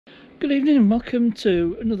Good evening and welcome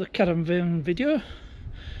to another Caravan video,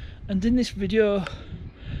 and in this video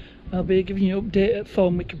I'll be giving you an update at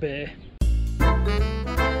Thornwick Bay.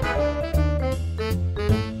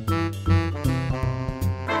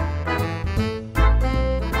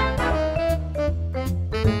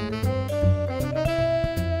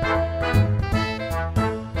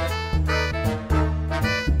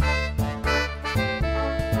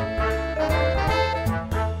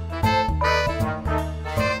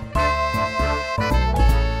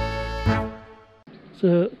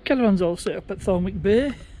 So Caravan's all set up at Thornwick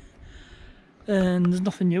Bay and there's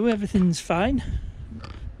nothing new, everything's fine,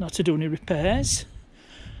 not to do any repairs.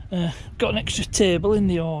 Got an extra table in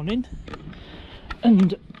the awning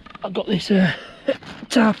and I've got this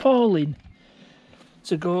tarpaulin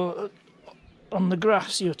to go on the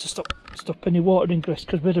grass here to stop any water ingress,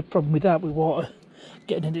 because we had a problem with that, with water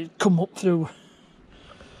getting it come up through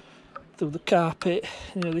the carpet.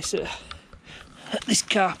 You know, this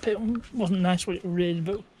carpet wasn't nice when it rained,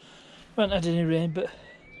 but we haven't had any rain, but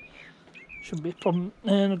shouldn't be a problem.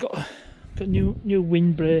 And I've got new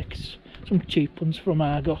windbreaks, some cheap ones from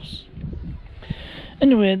Argos.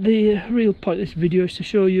 Anyway, the real point of this video is to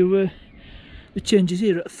show you the changes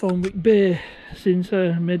here at Thornwick Bay since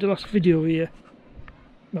I made the last video here.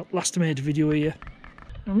 Well, last I made a video here.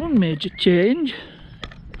 And one major change,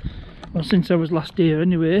 well, since I was last here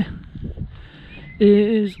anyway,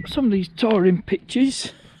 is some of these touring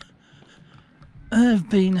pitches have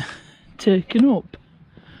been taken up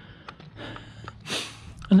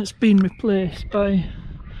and it's been replaced by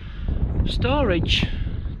storage.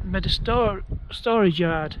 Made a storage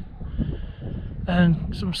yard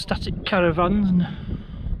and some static caravans and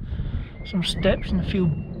some steps and a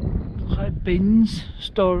few like bins,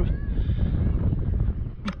 store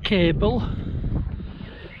cable.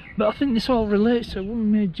 But I think this all relates to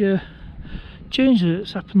one major change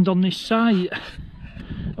that's happened on this site,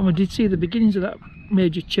 and we did see the beginnings of that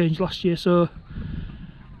major change last year, so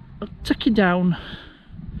I'll take you down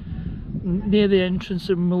near the entrance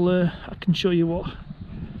and I can show you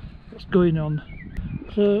what's going on.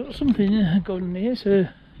 So something going on here is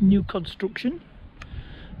a new construction,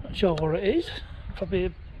 not sure what it is, probably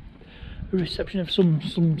a reception of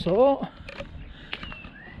some sort.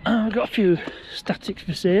 I've got a few statics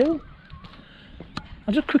for sale.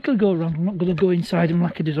 I'll just quickly go around, I'm not going to go inside them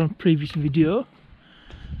like I did on a previous video.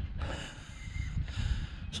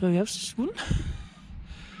 So we have this one,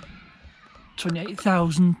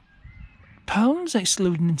 £28,000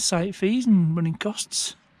 excluding site fees and running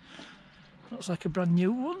costs. Looks like a brand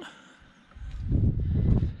new one.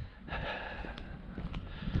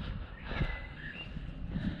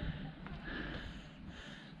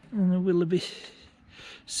 And the Willoughby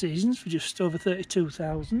Seasons for just over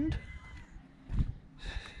 32,000.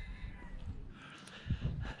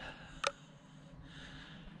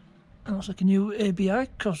 Looks like a new ABI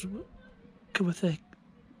Coworth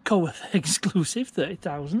exclusive,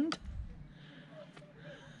 30,000.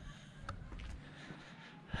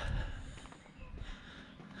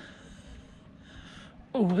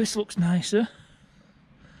 Oh, this looks nicer,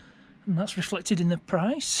 and that's reflected in the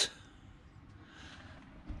price.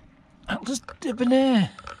 Atlas Debonair.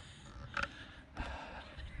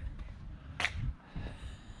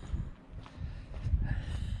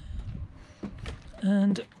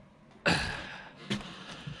 And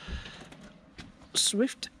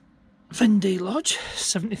Swift Vendée Lodge,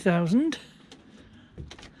 70,000.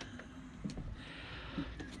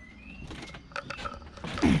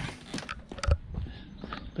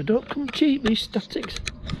 They don't come cheap, these statics.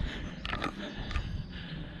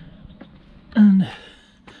 And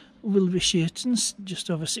Willoughby Shaiton's just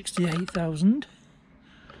over 68,000.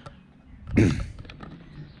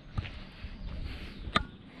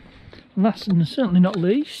 Last and certainly not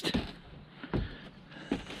least,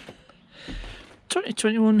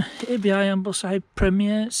 2021 ABI Ambleside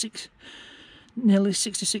Premier, nearly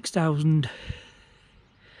 66,000.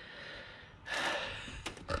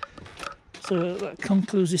 So that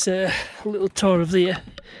concludes this little tour of the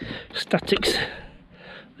statics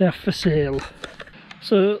they have for sale.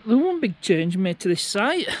 So the one big change made to this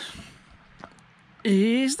site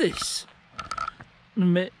is this.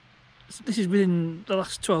 This is within the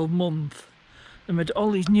last 12 months. They made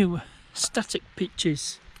all these new static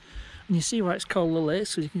pitches. And you see why it's called the lake,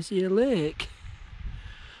 so you can see a lake.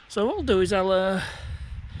 So what I'll do is I'll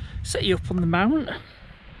set you up on the mount.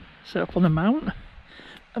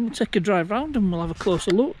 And we'll take a drive round and we'll have a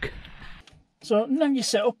closer look. So now you're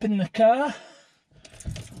set up in the car,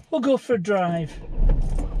 we'll go for a drive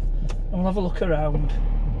and we'll have a look around.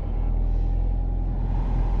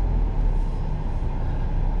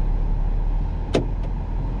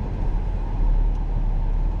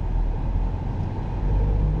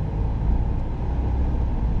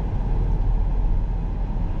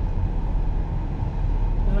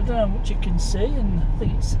 what you can see, and I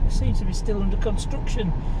think it seems to be still under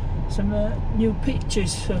construction. Some new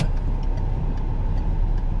pictures. So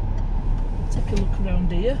take a look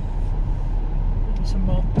around here. Maybe some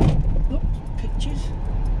more pictures.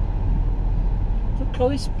 Don't call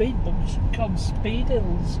these speed bumps, you call them speed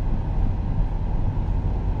hills.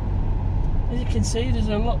 As you can see, there's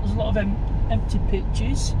a lot of empty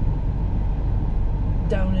pitches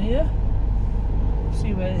down here.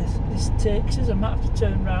 See where this takes us. I might have to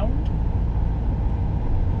turn round.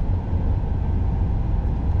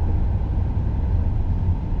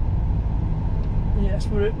 Yes,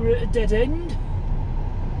 we're at a dead end.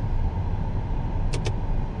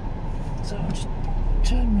 So I'll just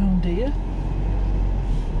turn round here.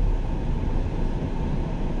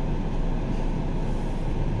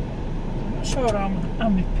 I'm not sure how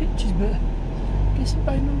many pitches, but I guess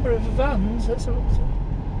by number of vans, that's a lot.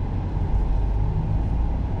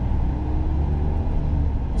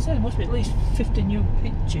 There must be at least 50 new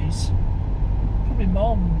pitches, probably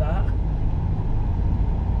more than that.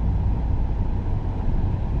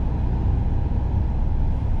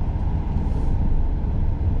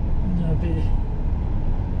 And there'll be.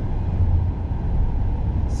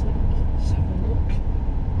 Let's have a look.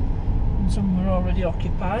 And some are already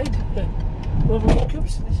occupied. We'll have a look up.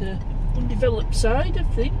 So there's an undeveloped side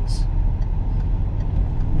of things,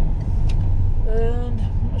 and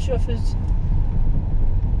I'm not sure if there's.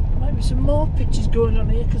 Might be some more pitches going on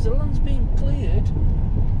here because the land's being cleared.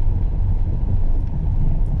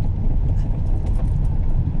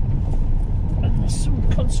 And there's some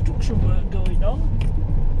construction work going on.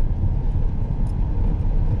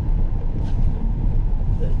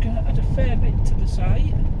 They're going to add a fair bit to the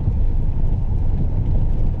site.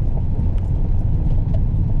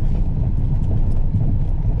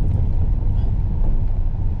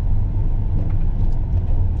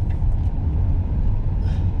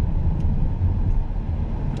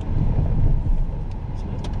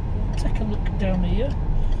 Down here.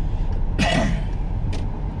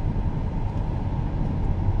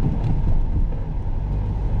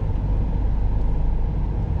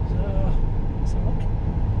 So, let's have a look.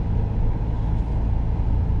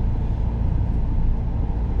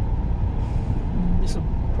 This will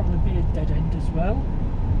probably be a dead end as well,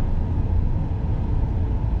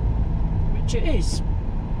 which it is.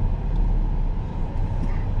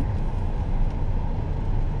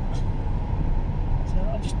 So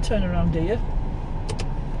I'll just turn around here.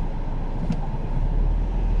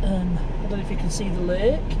 And I don't know if you can see the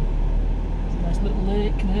lake. There's a nice little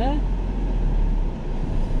lake there.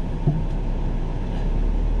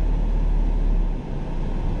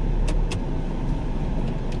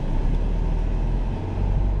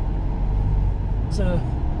 So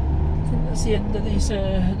I think that's the end of this,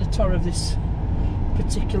 the tour of this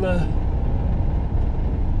particular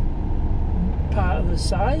part of the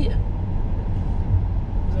site.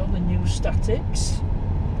 There's all the new statics.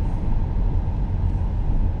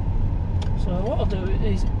 So what I'll do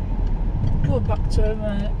is go back to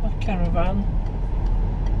my caravan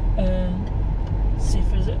and see if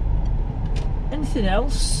there's anything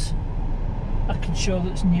else I can show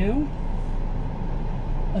that's new,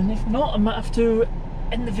 and if not I might have to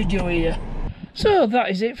end the video here. So that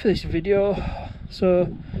is it for this video.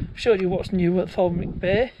 So I've showed you what's new at Thornwick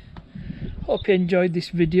Bay. Hope you enjoyed this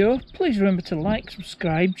video. Please remember to like,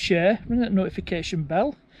 subscribe, share, ring that notification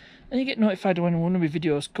bell, and you get notified when one of my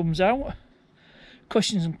videos comes out.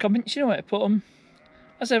 Questions and comments, you know where to put them.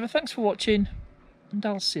 As ever, thanks for watching, and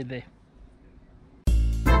I'll see you there.